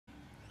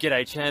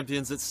G'day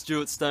champions, it's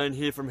Stuart Stone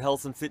here from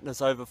Health and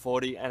Fitness Over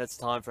 40, and it's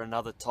time for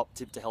another top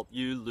tip to help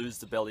you lose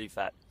the belly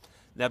fat.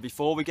 Now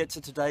before we get to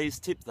today's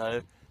tip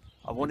though,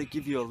 I want to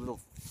give you a little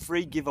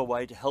free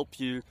giveaway to help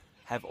you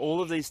have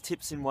all of these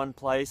tips in one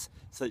place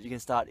so that you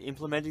can start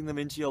implementing them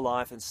into your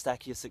life and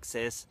stack your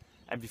success,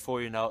 and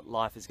before you know it,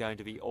 life is going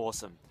to be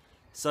awesome.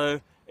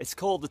 So it's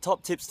called the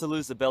top tips to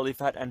lose the belly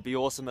fat and be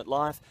awesome at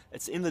life.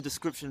 It's in the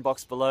description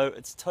box below.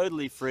 It's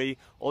totally free.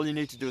 All you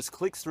need to do is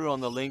click through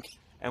on the link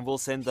and we'll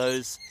send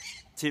those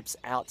tips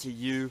out to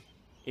you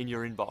in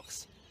your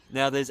inbox.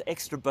 Now there's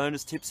extra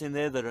bonus tips in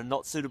there that are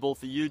not suitable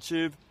for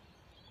YouTube,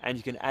 and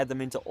you can add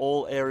them into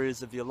all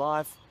areas of your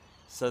life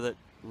so that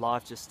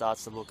life just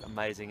starts to look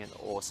amazing and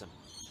awesome.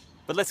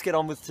 But let's get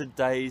on with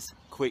today's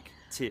quick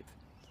tip.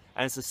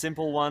 And it's a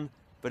simple one,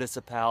 but it's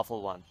a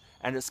powerful one.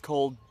 And it's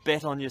called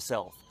bet on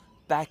yourself.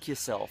 Back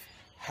yourself.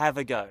 Have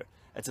a go.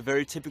 It's a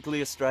very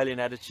typically Australian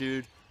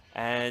attitude,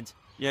 and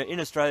you know, in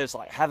Australia it's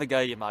like, have a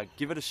go you mug,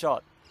 give it a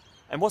shot.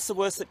 And what's the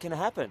worst that can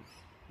happen?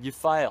 You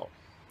fail.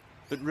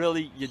 But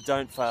really, you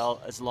don't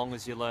fail as long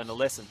as you learn a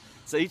lesson.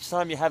 So each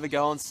time you have a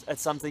go at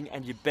something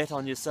and you bet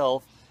on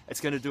yourself, it's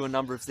going to do a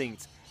number of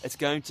things. It's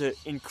going to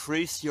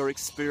increase your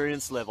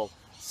experience level.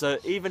 So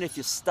even if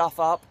you stuff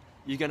up,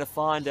 you're going to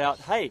find out,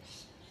 hey,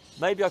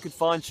 maybe I could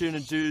fine tune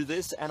and do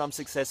this and I'm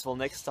successful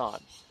next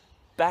time.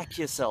 Back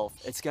yourself.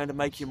 It's going to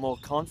make you more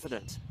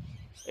confident.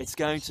 It's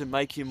going to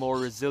make you more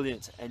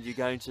resilient, and you're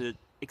going to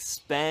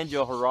expand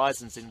your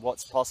horizons in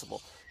what's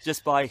possible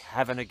just by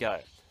having a go.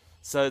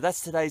 So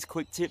that's today's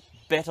quick tip.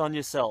 Bet on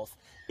yourself.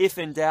 If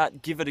in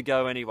doubt, give it a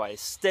go anyway.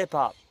 Step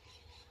up,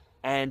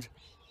 and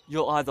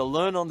you'll either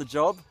learn on the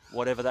job,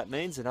 whatever that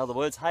means. In other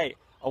words, hey,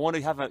 I want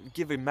to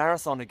give a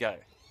marathon a go.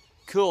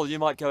 Cool, you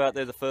might go out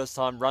there the first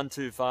time, run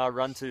too far,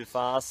 run too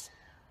fast,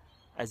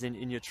 as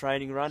in your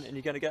training run, and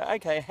you're going to go,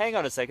 okay, hang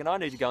on a second, I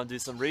need to go and do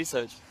some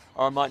research,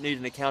 or I might need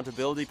an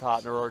accountability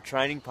partner or a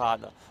training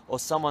partner, or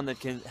someone that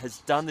has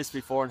done this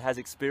before and has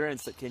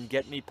experience that can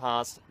get me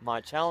past my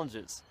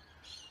challenges.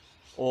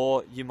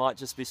 Or you might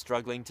just be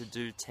struggling to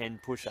do 10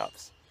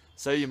 push-ups.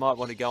 So you might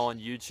want to go on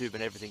YouTube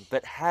and everything,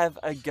 but have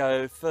a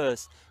go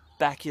first.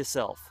 Back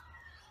yourself.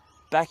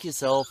 Back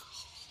yourself,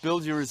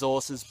 build your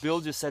resources,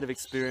 build your set of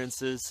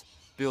experiences,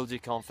 build your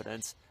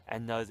confidence,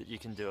 and know that you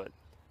can do it.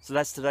 So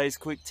that's today's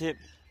quick tip.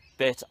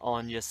 Bet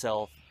on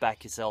yourself,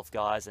 back yourself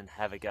guys, and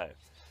have a go.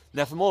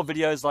 Now for more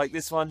videos like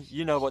this one,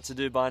 you know what to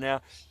do by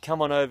now. Come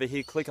on over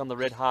here, click on the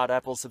red heart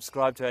apple,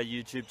 subscribe to our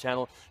YouTube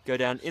channel, go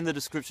down in the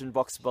description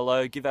box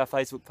below, give our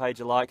Facebook page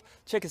a like,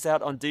 check us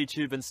out on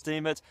Dtube and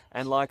Steemit,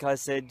 and like I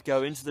said,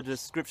 go into the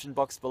description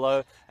box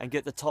below and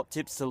get the top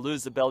tips to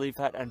lose the belly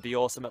fat and be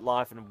awesome at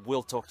life, and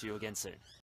we'll talk to you again soon.